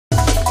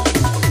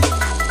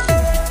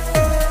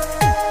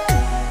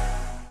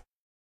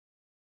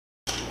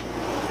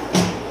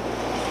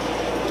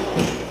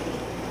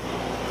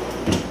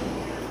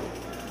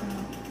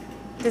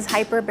Does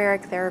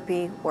hyperbaric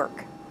therapy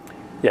work?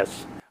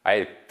 Yes.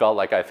 I felt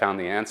like I found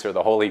the answer,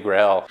 the holy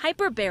grail.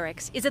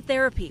 Hyperbarics is a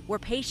therapy where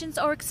patients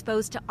are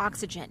exposed to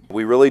oxygen.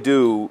 We really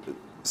do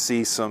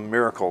see some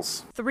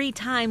miracles. 3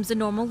 times the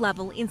normal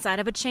level inside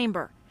of a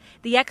chamber.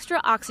 The extra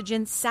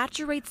oxygen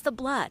saturates the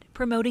blood,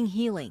 promoting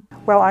healing.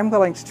 Well, I'm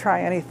willing to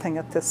try anything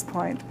at this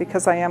point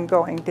because I am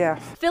going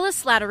deaf.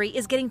 Phyllis Slattery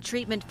is getting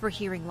treatment for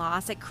hearing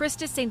loss at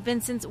Christus St.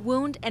 Vincent's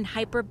Wound and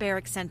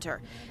Hyperbaric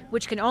Center,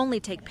 which can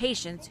only take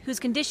patients whose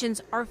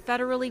conditions are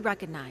federally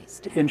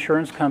recognized.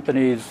 Insurance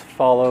companies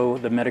follow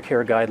the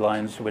Medicare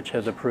guidelines, which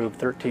has approved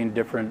 13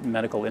 different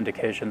medical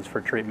indications for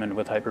treatment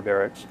with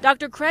hyperbarics.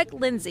 Dr. Craig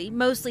Lindsay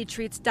mostly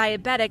treats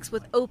diabetics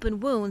with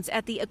open wounds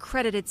at the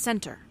accredited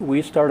center.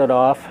 We started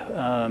off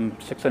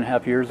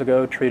 6.5 years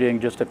ago treating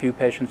just a few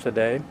patients a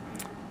day,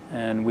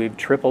 and we've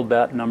tripled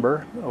that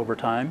number over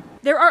time.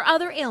 There are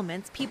other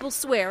ailments people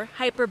swear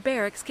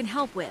hyperbarics can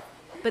help with,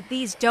 but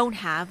these don't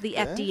have the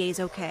FDA's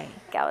okay.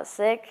 I was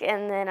sick,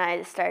 and then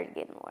I started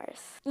getting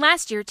worse.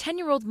 Last year,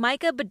 10-year-old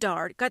Micah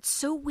Bedard got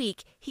so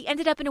weak he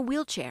ended up in a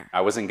wheelchair.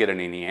 I wasn't getting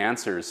any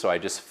answers, so I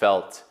just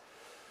felt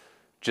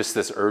just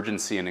this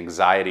urgency and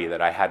anxiety that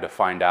I had to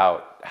find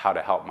out how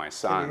to help my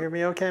son. Can you hear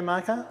me okay,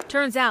 Micah?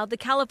 Turns out the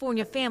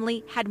California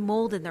family had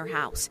mold in their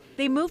house.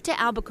 They moved to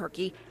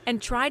Albuquerque and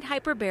tried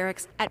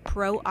hyperbarics at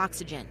Pro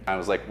Oxygen. I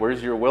was like,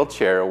 where's your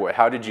wheelchair?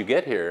 How did you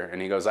get here?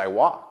 And he goes, I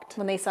walked.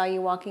 When they saw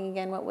you walking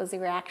again, what was the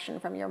reaction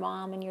from your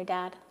mom and your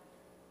dad?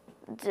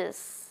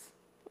 Just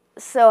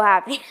so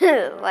happy,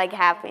 like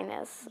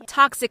happiness.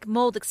 Toxic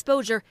mold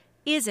exposure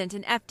isn't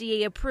an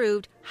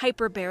FDA-approved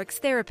hyperbarics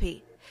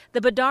therapy. The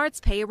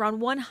Bedards pay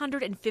around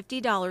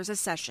 $150 a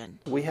session.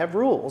 We have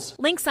rules.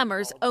 Link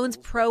Summers owns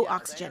Pro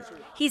Oxygen.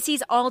 He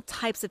sees all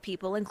types of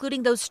people,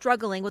 including those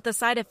struggling with the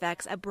side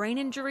effects of brain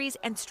injuries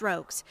and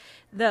strokes.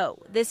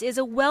 Though this is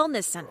a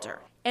wellness center,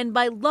 and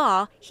by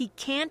law, he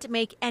can't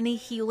make any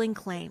healing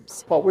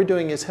claims. What we're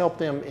doing is help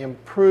them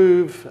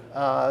improve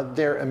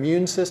their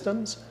immune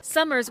systems.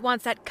 Summers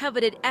wants that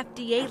coveted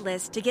FDA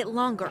list to get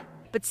longer,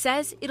 but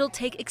says it'll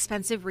take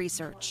expensive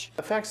research.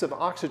 The effects of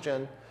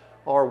oxygen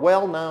are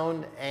well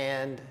known,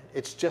 and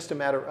it's just a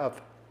matter of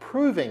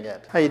proving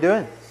it. How you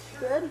doing?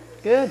 Good.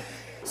 Good.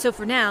 So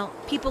for now,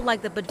 people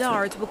like the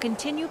Bedards will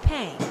continue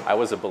paying I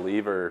was a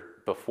believer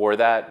before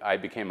that. I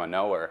became a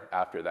knower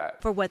after that.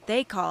 for what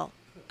they call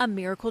a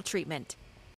miracle treatment.